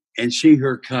YouTube and see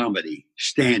her comedy,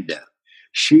 stand-up.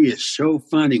 She is so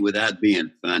funny without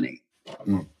being funny.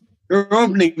 Her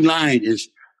opening line is,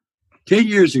 10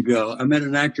 years ago, I met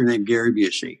an actor named Gary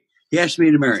Busey. He asked me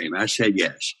to marry him. I said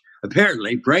yes.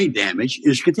 Apparently, brain damage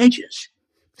is contagious.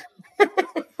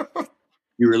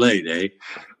 You relate,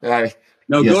 eh?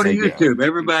 No, yes, go to YouTube. Do.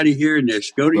 Everybody hearing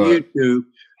this, go to YouTube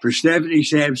for Stephanie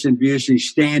Sampson Busey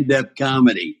stand-up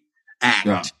comedy act.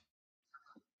 Yeah.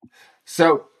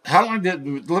 So how long let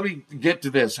me get to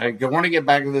this. I want to get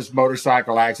back to this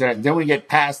motorcycle accident, and then we get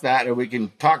past that and we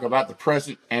can talk about the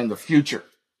present and the future.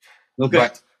 Okay.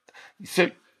 But so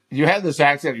you had this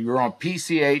accident, you were on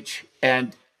PCH,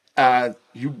 and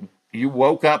you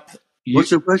woke up. What's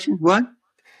the question? What?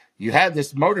 You had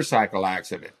this motorcycle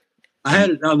accident. I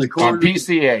had it on the corner. On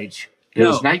PCH. It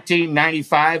was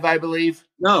 1995, I believe.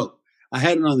 No, I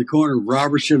had it on the corner of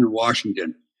Robertson and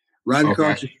Washington, right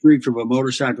across the street from a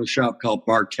motorcycle shop called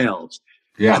Bartell's.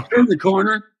 Yeah. I turned the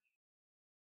corner,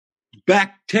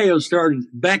 back wheel started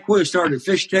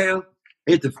fishtail,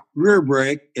 hit the rear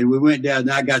brake, and we went down.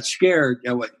 And I got scared,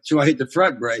 so I hit the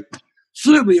front brake,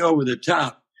 flew me over the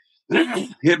top,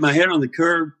 hit my head on the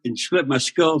curb, and split my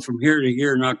skull from here to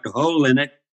here, knocked a hole in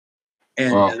it.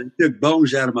 And they took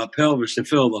bones out of my pelvis to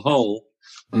fill the hole.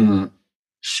 Mm-hmm.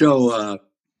 So,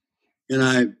 and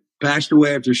I passed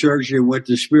away after surgery and went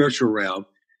to the spiritual realm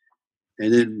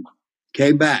and then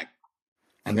came back.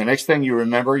 And the next thing you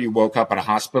remember, you woke up in a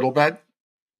hospital bed?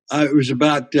 It was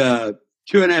about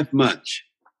 2.5 months.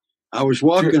 I was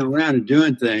walking around and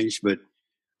doing things, but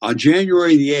on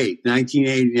January the 8th,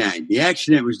 1989, the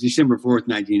accident was December 4th,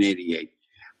 1988.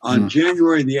 On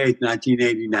January the 8th,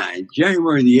 1989,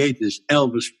 January the 8th is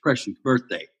Elvis Presley's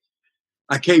birthday.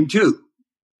 I came to,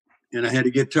 and I had a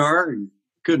guitar and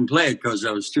couldn't play it because I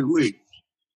was too weak.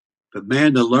 But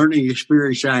man, the learning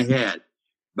experience I had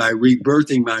by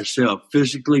rebirthing myself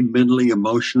physically, mentally,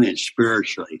 emotionally, and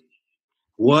spiritually.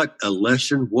 What a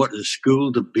lesson, what a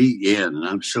school to be in, and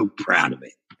I'm so proud of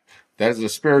it. That is a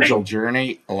spiritual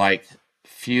journey like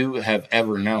few have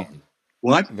ever known.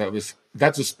 What?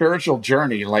 That's a spiritual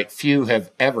journey like few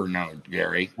have ever known,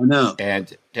 Gary. I know.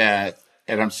 And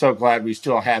I'm so glad we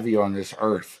still have you on this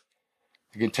earth.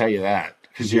 I can tell you that.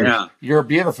 Because you're a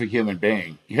beautiful human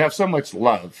being. You have so much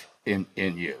love in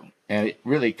you. And it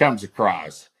really comes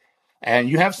across. And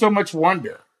you have so much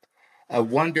wonder. A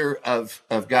wonder of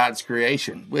God's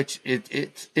creation, which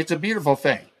it's a beautiful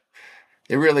thing.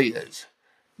 It really is.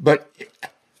 But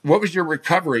what was your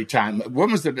recovery time?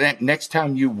 When was the next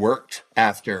time you worked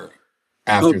after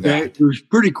that? It was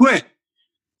pretty quick.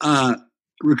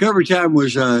 Recovery time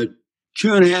was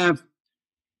 2.5,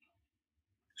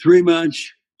 3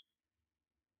 months,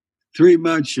 3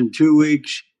 months and 2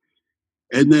 weeks.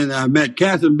 And then I met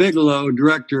Catherine Bigelow,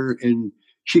 director, and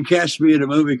she cast me in a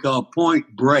movie called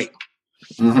Point Break.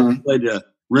 Mm-hmm. I played a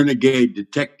renegade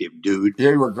detective dude.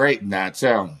 You were great in that.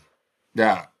 So,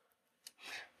 yeah.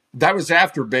 That was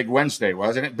after Big Wednesday,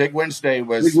 wasn't it? Big Wednesday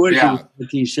was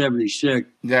 1976.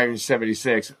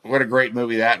 1976. What a great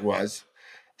movie that was.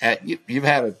 You've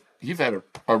had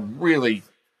a really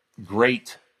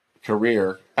great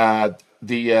career.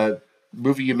 The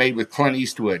movie you made with Clint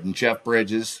Eastwood and Jeff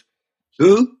Bridges.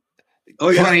 Who? Oh,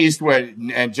 yeah. Clint Eastwood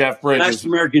and Jeff Bridges. Last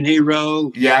American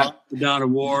Hero. Yeah. Dawn of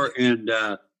War and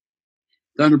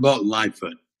Thunderbolt and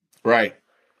Lightfoot. Right.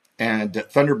 And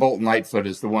Thunderbolt and Lightfoot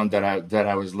is the one that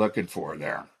I was looking for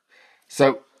there.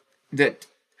 So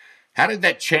how did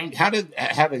that change? How did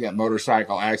having that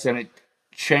motorcycle accident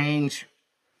change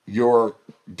your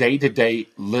day-to-day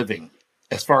living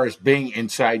as far as being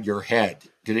inside your head?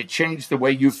 Did it change the way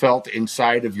you felt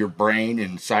inside of your brain,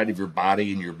 inside of your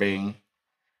body and your being?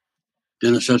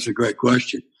 Dennis, that's a great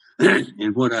question.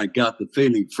 And what I got the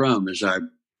feeling from as I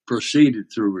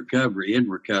proceeded through recovery, in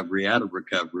recovery, out of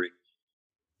recovery.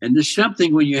 And there's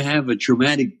something when you have a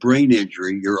traumatic brain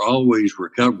injury, you're always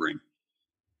recovering.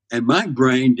 And my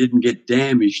brain didn't get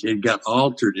damaged. It got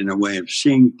altered in a way of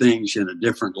seeing things in a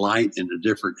different light and a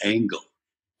different angle.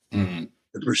 Mm-hmm.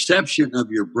 The perception of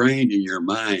your brain and your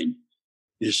mind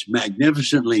is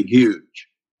magnificently huge.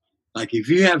 Like if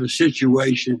you have a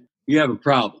situation, you have a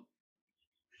problem.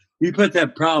 You put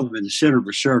that problem in the center of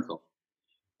a circle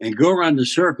and go around the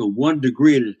circle 1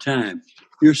 degree at a time.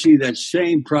 You'll see that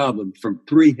same problem from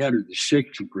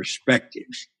 360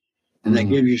 perspectives. And that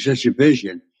gives you such a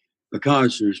vision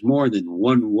because there's more than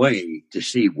one way to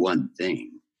see one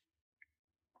thing.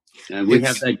 And we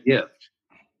have that gift,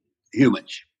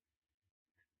 humans.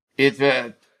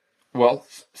 It well,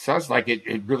 sounds like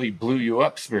it really blew you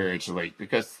up spiritually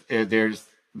because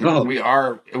we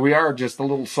are just the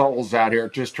little souls out here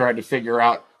just trying to figure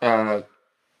out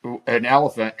an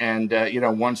elephant, and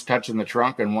one's touching the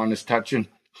trunk and one is touching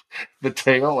the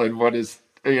tail and one is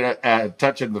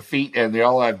touching the feet, and they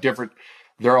all have different.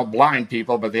 They're all blind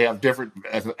people, but they have different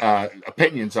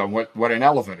opinions on what an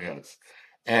elephant is,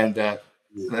 and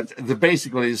that's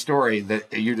basically the story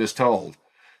that you just told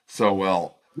so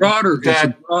well. It's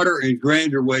a broader and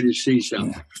grander way to see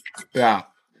something. Yeah.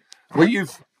 Well,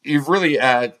 you've really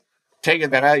taken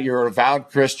that out. You're a avowed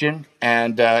Christian,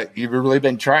 and you've really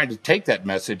been trying to take that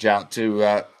message out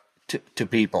to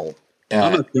people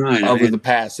over the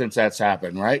past since that's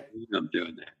happened, right? I'm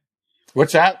doing that.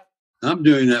 What's that? I'm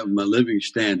doing that with my living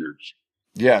standards.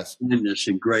 Yes. Kindness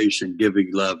and grace and giving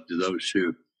love to those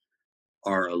who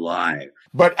are alive.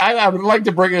 But I would like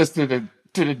to bring us to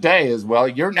today as well.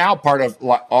 You're now part of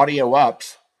Audio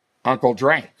Up's Uncle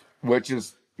Drank, which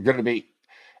is going to be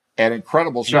an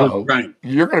incredible show.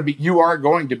 You are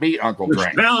going to be Uncle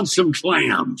Drank. Found some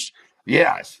clams.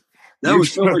 Yes. That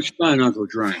was so much fun, Uncle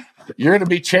Drank. You're going to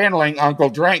be channeling Uncle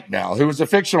Drank now, who is a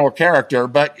fictional character,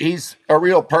 but he's a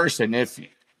real person if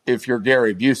you're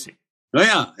Gary Busey.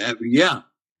 Oh, yeah.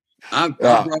 I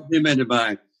brought him into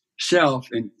myself,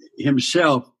 and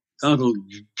himself, Uncle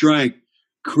Drank,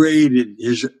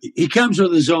 he comes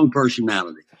with his own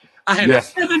personality. I have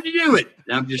nothing to do with it.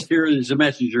 I'm just here as a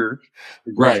messenger.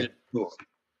 Right.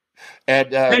 And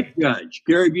Pet Judge,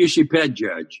 Gary Busey Pet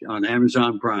Judge on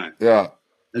Amazon Prime. Yeah.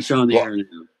 That's on the air now.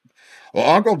 Well,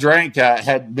 Uncle Drank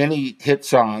had many hit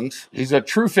songs. He's a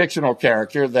true fictional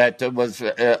character that was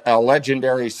a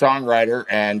legendary songwriter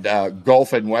and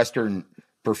Gulf and Western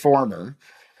performer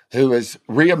who has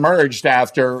reemerged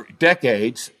after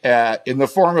decades in the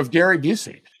form of Gary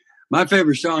Busey. My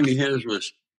favorite song of his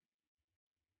was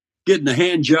Getting a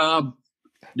Hand Job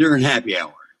During Happy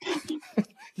Hour.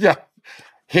 Yeah.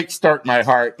 Kickstart My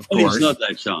Heart, of course. I love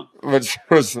that song. Which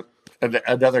was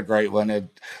another great one. And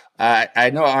I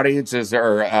know audiences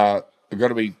are going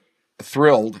to be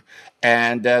thrilled,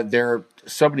 and there are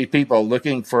so many people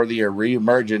looking for the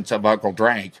reemergence of Uncle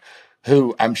Drank,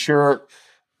 who I'm sure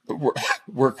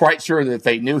were quite sure that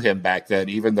they knew him back then,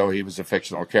 even though he was a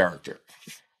fictional character.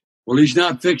 Well, he's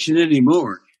not fiction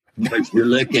anymore, but you're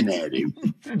looking at him.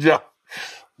 Yeah.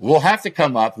 We'll have to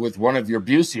come up with one of your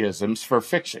Buseyisms for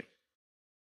fiction.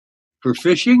 For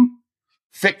fishing?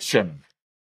 Fiction.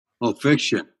 Oh,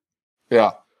 fiction.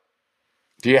 Yeah.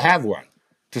 Do you have one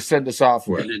to send us off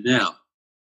with? Get it now.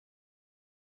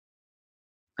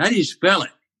 How do you spell it?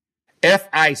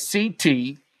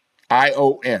 Fiction.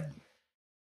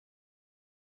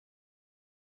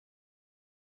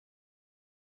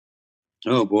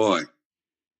 Oh, boy.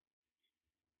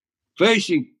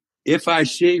 Facing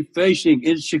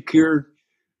insecure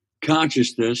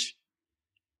consciousness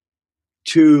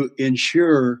to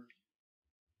ensure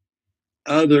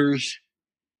other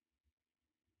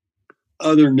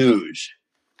news.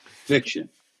 Fiction.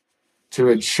 To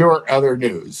ensure other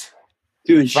news.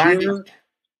 To ensure.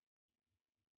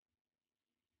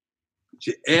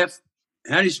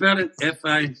 How do you spell it?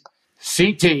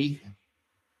 Fiction.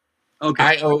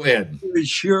 Okay. To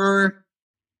ensure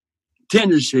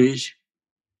tendencies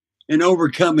and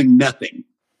overcoming nothing.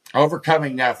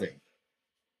 Overcoming nothing.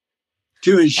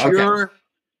 To ensure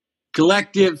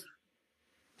collective.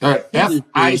 Fiction.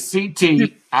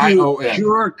 To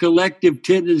ensure collective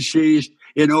tendencies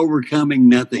in overcoming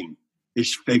nothing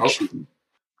is fiction.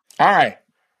 Oh. All right.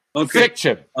 Okay.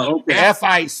 Fiction. Okay.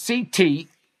 Fict.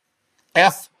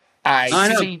 What's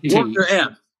your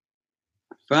F?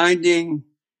 Finding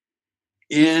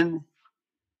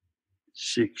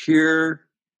insecure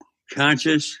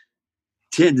conscious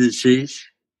tendencies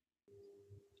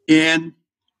in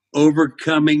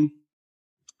overcoming.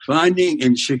 Finding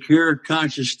insecure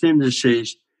conscious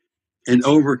tendencies and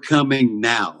overcoming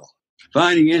now.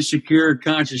 Finding insecure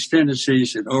conscious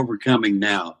tendencies and overcoming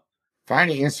now.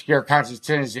 Finding insecure conscious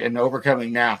tendencies and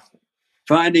overcoming now.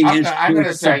 Finding insecure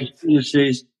conscious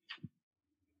tendencies.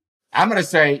 I'm going to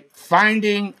say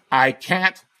finding I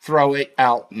can't throw it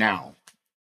out now.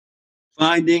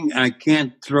 Finding I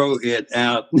can't throw it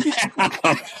out.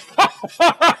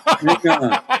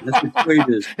 That's the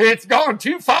greatest. It's gone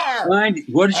too far.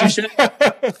 What did you say?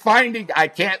 Finding I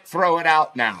can't throw it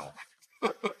out now.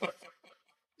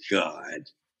 God.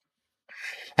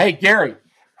 Hey, Gary,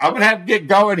 I'm going to have to get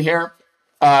going here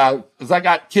because I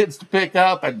got kids to pick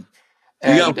up and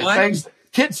things,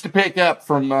 kids to pick up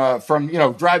from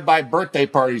drive-by birthday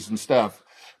parties and stuff.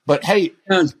 But hey,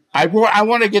 I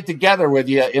want to get together with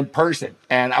you in person,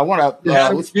 and I want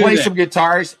to let's play some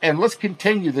guitars and let's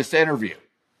continue this interview.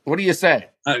 What do you say?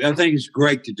 I think it's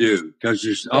great to do because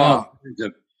there's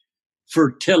the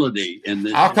fertility in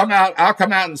this. I'll come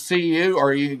out and see you,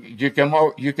 or you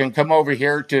can come over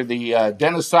here to the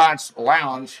Renaissance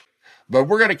Lounge. But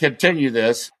we're going to continue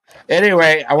this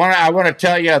anyway. I want to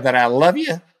tell you that I love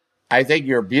you. I think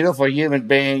you're a beautiful human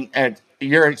being, and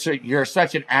you're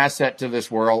such an asset to this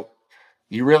world.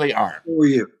 You really are. Who are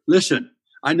you? Listen,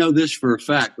 I know this for a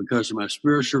fact because of my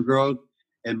spiritual growth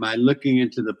and my looking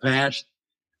into the past.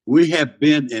 We have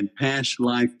been in past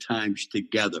lifetimes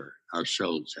together. Our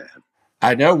souls have.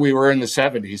 I know we were in the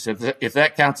 70s. If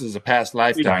that counts as a past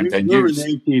lifetime, then you're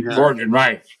more than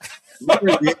right. We were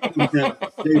in the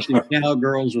 1800s chasing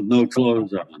cowgirls with no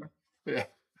clothes on. Yeah.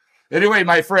 Anyway,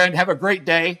 my friend, have a great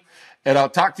day. And I'll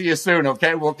talk to you soon,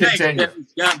 okay? We'll continue.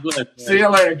 God bless. See you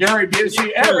later. Gary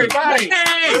Busey, everybody.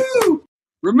 Hey!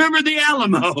 Remember the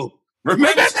Alamo.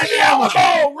 Remember the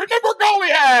Alamo. Remember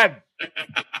Goliad.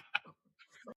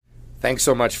 Thanks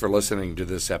so much for listening to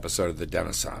this episode of the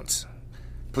Renaissance.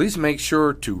 Please make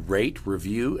sure to rate,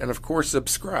 review, and of course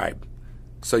subscribe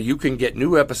so you can get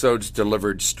new episodes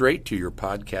delivered straight to your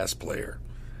podcast player.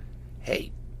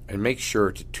 Hey, and make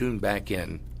sure to tune back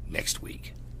in next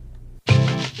week.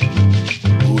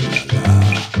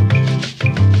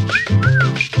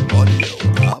 Audio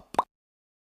up.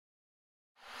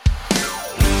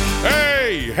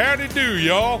 Hey, howdy do,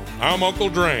 y'all. I'm Uncle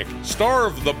Drank, star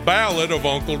of The Ballad of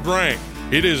Uncle Drank.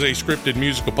 It is a scripted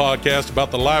musical podcast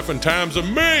about the life and times of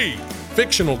me,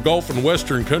 fictional golf and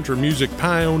western country music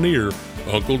pioneer,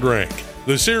 Uncle Drank.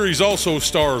 The series also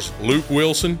stars Luke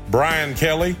Wilson, Brian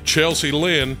Kelly, Chelsea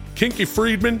Lynn, Kinky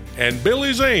Friedman, and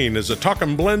Billy Zane as a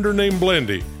talking blender named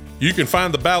Blendy. You can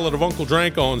find The Ballad of Uncle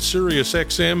Drank on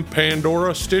SiriusXM,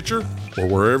 Pandora, Stitcher, or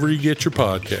wherever you get your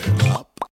podcasts.